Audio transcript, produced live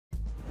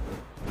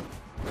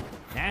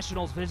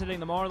Nationals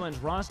visiting the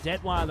Marlins. Ross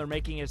Detwiler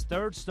making his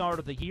third start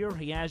of the year.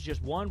 He has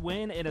just one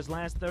win in his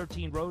last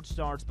 13 road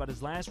starts, but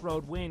his last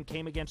road win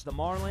came against the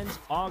Marlins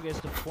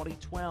August of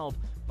 2012.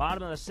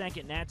 Bottom of the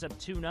second, Nats up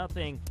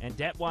 2-0, and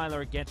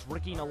Detwiler gets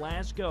Ricky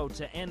Nolasco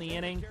to end the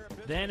inning.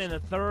 Then in the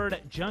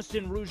third,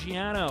 Justin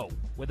Ruggiano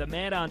with a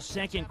man on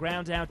second,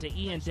 grounds out to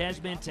Ian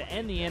Desmond to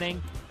end the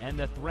inning, and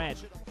the threat.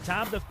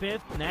 Top of the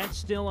fifth, Nats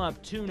still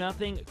up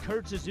 2-0.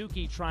 Kurt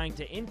Suzuki trying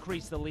to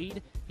increase the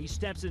lead. He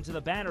steps into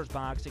the batter's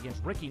box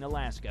against Ricky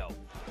Nolasco.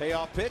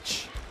 Payoff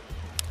pitch.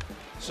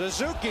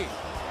 Suzuki,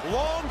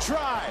 long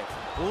drive,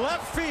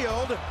 left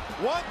field,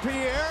 Juan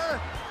Pierre,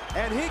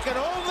 and he can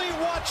only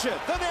watch it.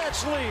 The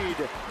Nats lead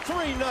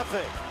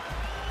 3-0.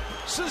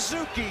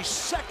 Suzuki,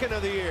 second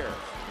of the year.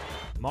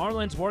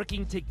 Marlins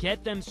working to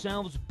get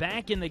themselves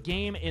back in the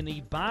game in the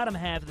bottom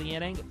half of the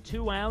inning.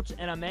 2 outs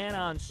and a man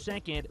on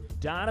second.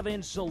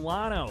 Donovan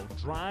Solano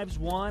drives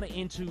one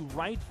into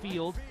right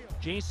field.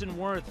 Jason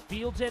Worth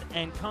fields it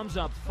and comes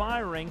up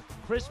firing.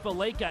 Chris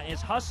Valleca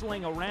is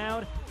hustling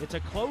around. It's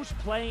a close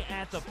play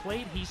at the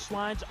plate. He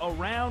slides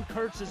around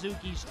Kurt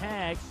Suzuki's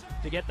tag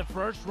to get the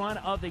first run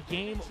of the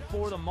game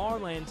for the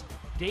Marlins.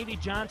 Davey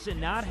Johnson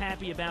not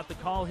happy about the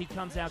call. He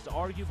comes out to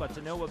argue, but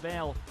to no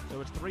avail.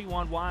 So it's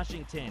 3-1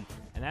 Washington.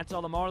 And that's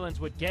all the Marlins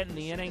would get in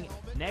the inning.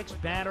 Next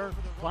batter,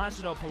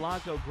 Placido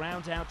Polanco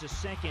grounds out to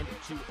second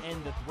to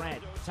end the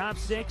threat. Top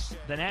six,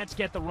 the Nats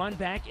get the run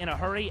back in a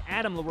hurry.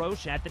 Adam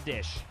LaRoche at the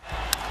dish.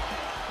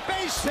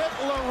 Base hit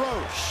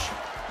LaRoche.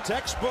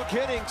 Textbook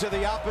hitting to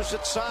the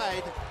opposite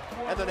side,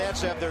 and the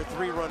Nats have their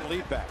 3-run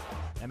lead back.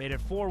 That made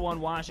it 4-1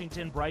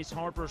 Washington. Bryce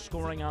Harper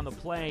scoring on the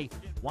play.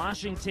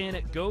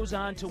 Washington goes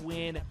on to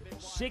win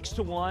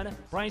 6-1.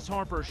 Bryce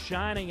Harper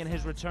shining in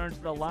his return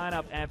to the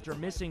lineup after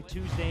missing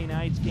Tuesday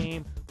night's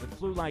game with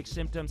flu-like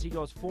symptoms. He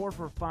goes 4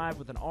 for 5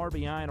 with an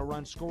RBI and a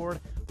run scored.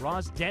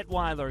 Ross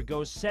Detwiler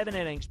goes 7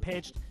 innings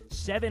pitched,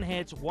 7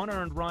 hits, 1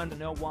 earned run,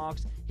 no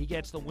walks. He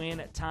gets the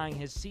win, tying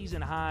his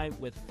season high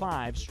with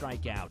 5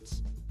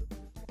 strikeouts.